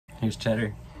Here's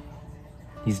Cheddar.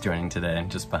 He's joining today,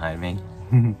 just behind me.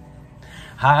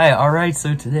 Hi, alright,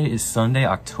 so today is Sunday,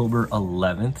 October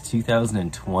 11th,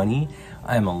 2020.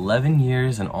 I am 11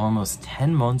 years and almost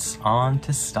 10 months on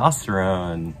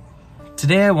testosterone.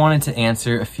 Today I wanted to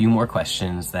answer a few more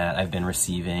questions that I've been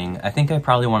receiving. I think I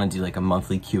probably want to do like a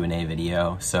monthly Q&A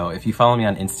video. So if you follow me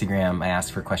on Instagram, I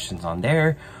ask for questions on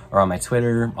there or on my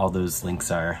Twitter. All those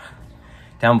links are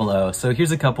down below. So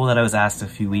here's a couple that I was asked a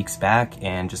few weeks back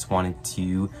and just wanted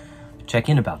to check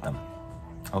in about them.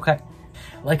 Okay.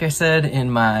 Like I said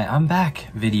in my I'm back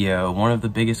video, one of the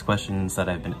biggest questions that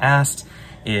I've been asked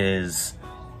is,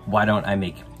 why don't I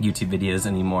make YouTube videos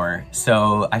anymore?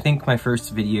 So I think my first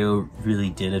video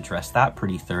really did address that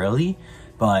pretty thoroughly,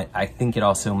 but I think it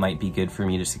also might be good for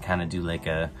me just to kind of do like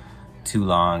a too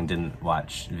long, didn't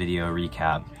watch video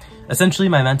recap. Essentially,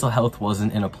 my mental health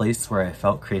wasn't in a place where I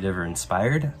felt creative or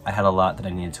inspired. I had a lot that I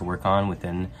needed to work on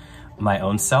within my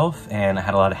own self, and I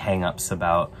had a lot of hang-ups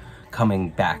about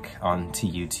coming back onto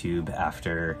YouTube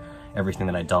after everything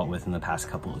that I dealt with in the past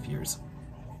couple of years.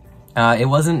 It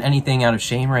wasn't anything out of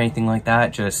shame or anything like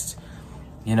that, just,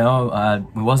 you know,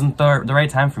 it wasn't the right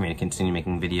time for me to continue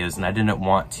making videos, and I didn't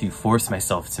want to force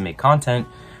myself to make content,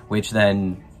 which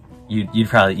then you'd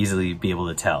probably easily be able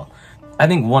to tell. I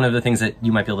think one of the things that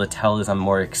you might be able to tell is I'm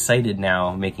more excited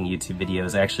now making YouTube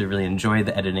videos. I actually really enjoy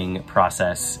the editing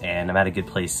process, and I'm at a good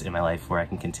place in my life where I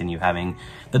can continue having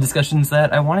the discussions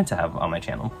that I wanted to have on my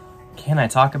channel. Can I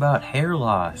talk about hair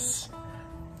loss?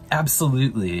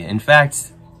 Absolutely. In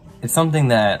fact, it's something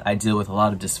that I deal with a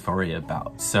lot of dysphoria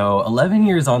about. So 11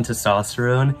 years on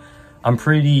testosterone, I'm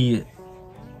pretty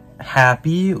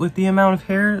happy with the amount of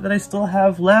hair that I still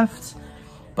have left.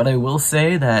 But I will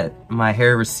say that my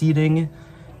hair receding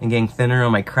and getting thinner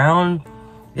on my crown,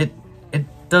 it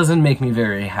doesn't make me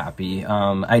very happy.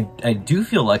 I do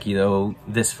feel lucky though,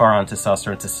 this far on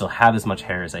testosterone, to still have as much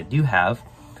hair as I do have.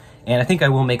 And I think I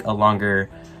will make a longer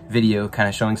video kind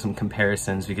of showing some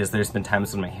comparisons, because there's been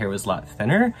times when my hair was a lot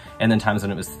thinner and then times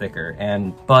when it was thicker.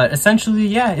 But essentially,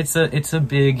 yeah, it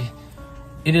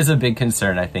is a big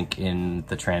concern, I think, in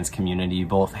the trans community,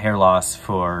 both hair loss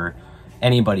for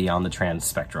anybody on the trans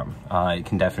spectrum. It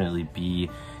can definitely be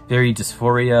very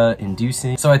dysphoria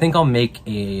inducing. So I think I'll make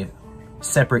a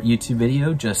separate YouTube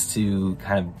video just to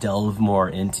kind of delve more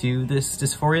into this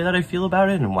dysphoria that I feel about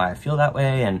it and why I feel that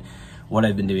way and what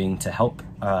I've been doing to help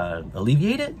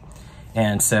alleviate it.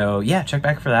 And so yeah, check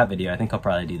back for that video. I think I'll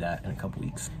probably do that in a couple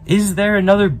weeks. Is there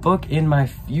another book in my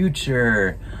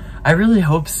future? I really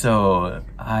hope so.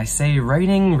 I say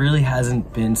writing really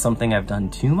hasn't been something I've done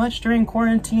too much during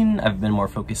quarantine. I've been more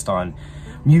focused on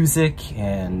music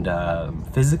and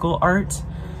physical art.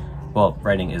 Well,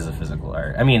 writing is a physical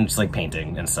art. I mean, just like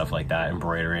painting and stuff like that,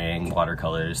 embroidering,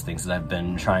 watercolors, things that I've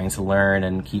been trying to learn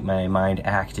and keep my mind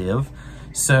active.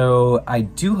 So I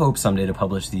do hope someday to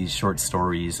publish these short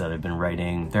stories that I've been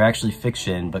writing. They're actually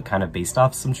fiction, but kind of based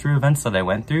off some true events that I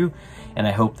went through. And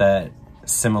I hope that,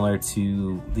 similar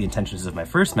to the intentions of my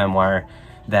first memoir,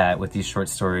 that with these short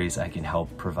stories I can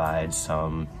help provide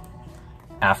some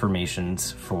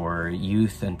affirmations for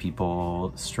youth and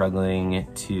people struggling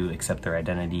to accept their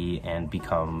identity and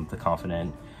become the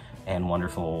confident and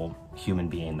wonderful human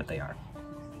being that they are.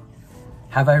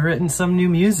 Have I written some new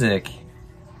music?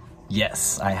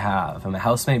 Yes, I have. And my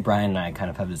housemate Brian and I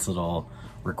kind of have this little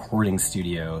recording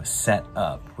studio set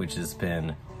up, which has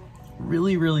been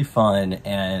really fun,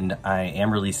 and I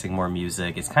am releasing more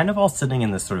music. It's kind of all sitting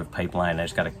in this sort of pipeline. I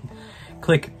just gotta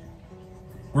click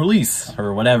release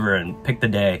or whatever and pick the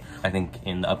day. I think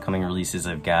in the upcoming releases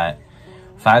I've got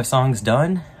 5 songs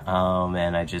done,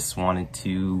 and I just wanted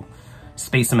to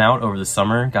space them out over the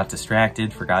summer. Got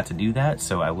distracted, forgot to do that,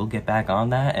 so I will get back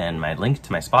on that, and my link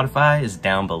to my Spotify is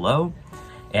down below.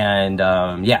 And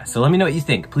yeah, so let me know what you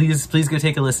think. Please go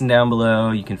take a listen down below.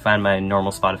 You can find my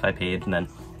normal Spotify page, and then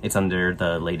it's under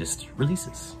the latest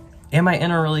releases. Am I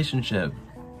in a relationship?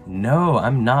 No,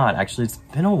 I'm not. Actually, it's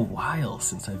been a while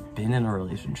since I've been in a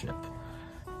relationship.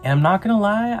 And I'm not gonna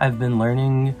lie, I've been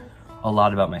learning a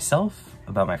lot about myself,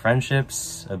 about my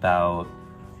friendships, about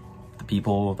the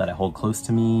people that I hold close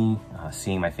to me,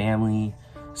 seeing my family,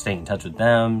 staying in touch with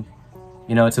them.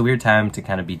 You know, it's a weird time to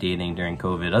kind of be dating during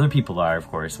COVID. Other people are, of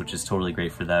course, which is totally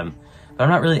great for them. But I'm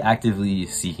not really actively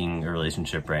seeking a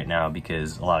relationship right now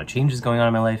because a lot of change is going on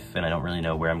in my life and I don't really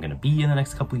know where I'm gonna be in the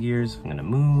next couple years, if I'm gonna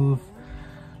move.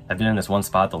 I've been in this one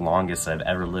spot the longest I've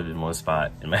ever lived in one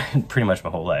spot in pretty much my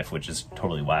whole life, which is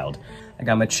totally wild. I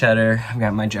got my Cheddar, I've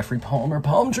got my Jeffrey Palmer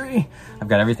palm tree. I've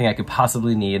got everything I could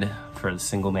possibly need for the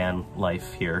single man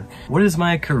life here. What is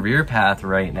my career path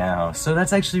right now? So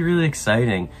that's actually really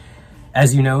exciting.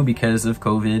 As you know, because of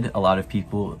COVID, a lot of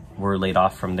people were laid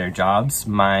off from their jobs.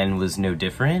 Mine was no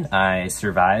different. I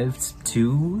survived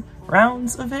 2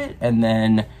 rounds of it, and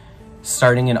then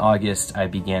starting in August, I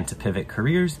began to pivot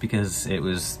careers because it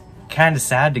was kind of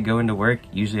sad to go into work.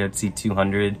 Usually I'd see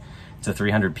 200 to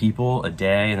 300 people a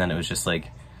day, and then it was just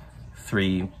like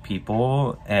 3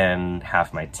 people and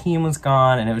half my team was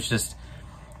gone, and it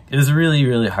was a really,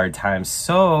 really hard time.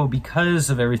 So because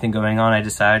of everything going on, I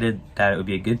decided that it would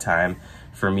be a good time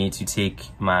for me to take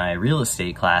my real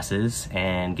estate classes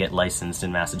and get licensed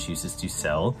in Massachusetts to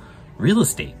sell real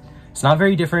estate. It's not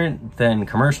very different than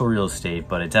commercial real estate,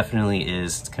 but it definitely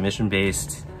is. It's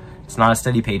commission-based. It's not a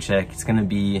steady paycheck. It's gonna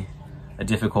be a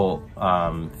difficult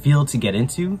field to get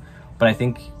into, but I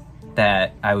think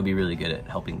that I would be really good at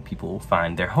helping people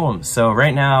find their homes. So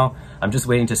right now, I'm just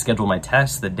waiting to schedule my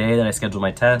test. The day that I schedule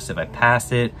my test, if I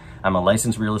pass it, I'm a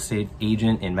licensed real estate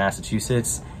agent in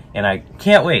Massachusetts, and I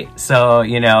can't wait. So,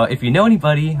 you know, if you know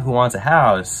anybody who wants a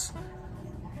house,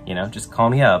 you know, just call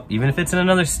me up. Even if it's in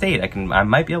another state, I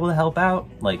might be able to help out,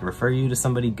 like refer you to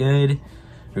somebody good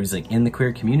who's like in the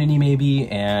queer community maybe,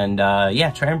 and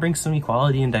yeah, try and bring some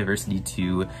equality and diversity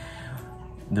to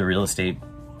the real estate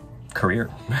career.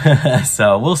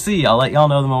 So we'll see. I'll let y'all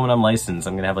know the moment I'm licensed.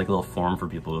 I'm gonna have like a little form for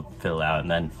people to fill out,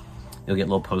 and then you'll get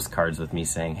little postcards with me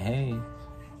saying, hey,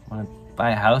 wanna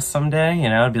buy a house someday? You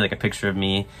know, it'd be like a picture of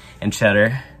me and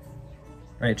Cheddar.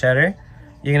 Right, Cheddar?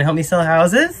 You gonna help me sell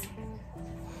houses?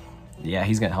 Yeah,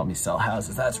 he's gonna help me sell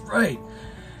houses, that's right.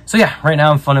 So yeah, right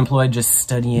now I'm unemployed, just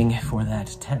studying for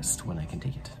that test when I can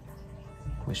take it.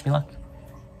 Wish me luck.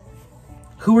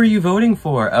 Who are you voting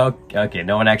for? Oh, okay,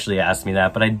 no one actually asked me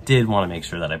that, but I did want to make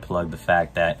sure that I plugged the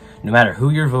fact that no matter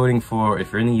who you're voting for,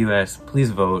 if you're in the US,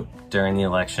 please vote during the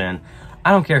election.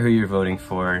 I don't care who you're voting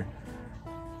for.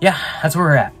 Yeah, that's where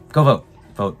we're at. Go vote.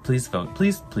 Vote, please vote.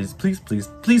 Please, please, please, please,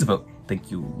 please vote. Thank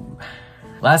you.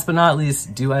 Last but not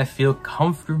least, do I feel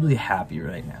comfortably happy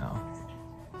right now?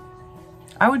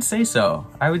 I would say so.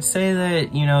 I would say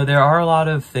that, you know, there are a lot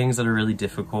of things that are really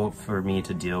difficult for me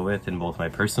to deal with in both my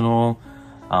personal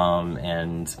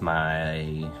and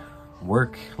my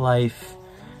work life,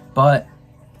 but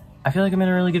I feel like I'm in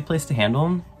a really good place to handle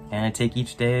them, and I take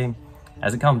each day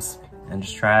as it comes and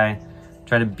just try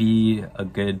to be a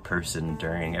good person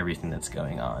during everything that's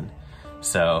going on.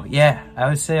 So yeah, I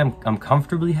would say I'm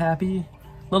comfortably happy,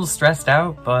 a little stressed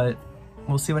out, but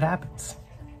we'll see what happens.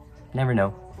 Never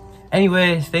know.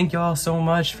 Anyway, thank you all so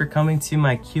much for coming to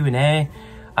my Q&A.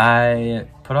 I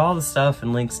put all the stuff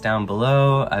and links down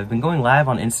below. I've been going live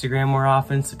on Instagram more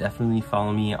often, so definitely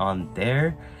follow me on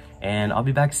there. And I'll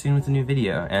be back soon with a new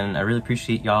video. And I really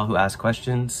appreciate y'all who ask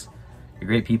questions. You're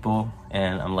great people,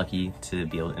 and I'm lucky to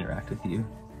be able to interact with you.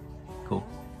 Cool.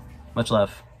 Much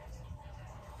love.